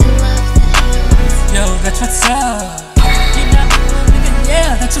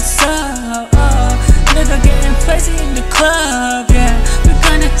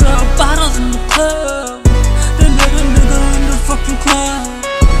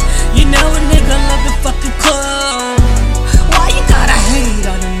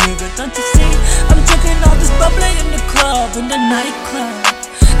nightclub.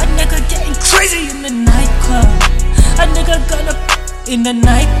 A nigga getting crazy in the nightclub. A nigga gonna in the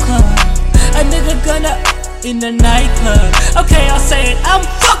nightclub. A nigga gonna in the nightclub. Okay, I'll say it. I'm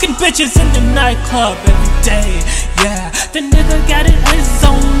fucking bitches in the nightclub every day. Yeah, the nigga got it his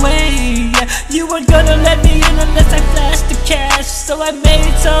own way. Yeah, you weren't gonna let me in unless I flashed the cash. So I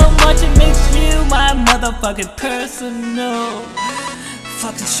made so much it makes you my motherfucking personal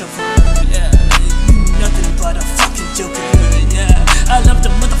fucking chauffeur. Yeah, you nothing but a fucking joker. Yeah, I love the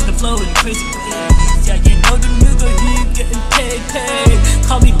motherfucking flow and crazy ways. Yeah, you know the nigga, he getting paid.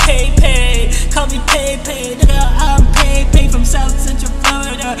 Call me pay. Call me pay. Nigga, I'm pay from South Central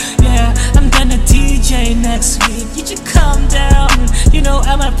Florida. Yeah, I'm gonna DJ next week. You should calm down. You know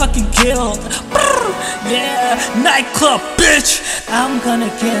I'm a fucking guild. Yeah, nightclub, bitch. I'm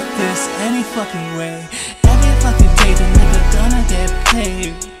gonna get this any fucking way. Every fucking day the nigga gonna get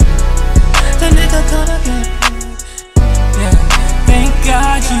paid. The nigga gonna get paid. Yeah, thank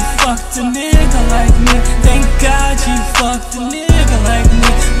God you fucked a nigga like me. Thank God you fucked a nigga like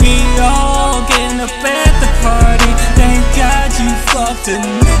me. We all getting up at the party. Thank God you fucked a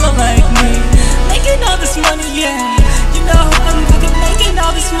nigga like me. Making all this money, yeah. You know I'm fucking making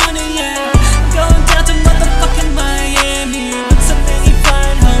all this money, yeah. I'm going down to motherfucking Miami with so many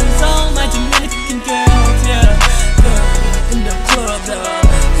fine hoes, all my Dominican girls, yeah. In the club, though.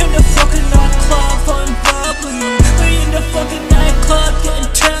 In the fucking nightclub, fun bubbly. We in the fucking nightclub getting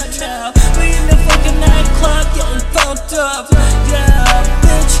turned now. We in the fucking nightclub getting fucked up. Yeah,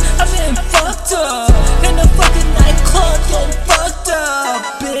 bitch, I'm getting fucked up. In the fucking nightclub getting fucked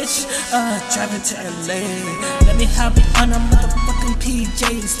up, bitch. Driving to LA. Let me hop on a motherfucking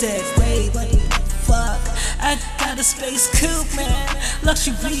PJ instead. Wait, what the fuck? I got a space coupe, man.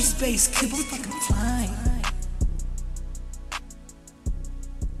 Luxury space coupe, I'm fucking flying.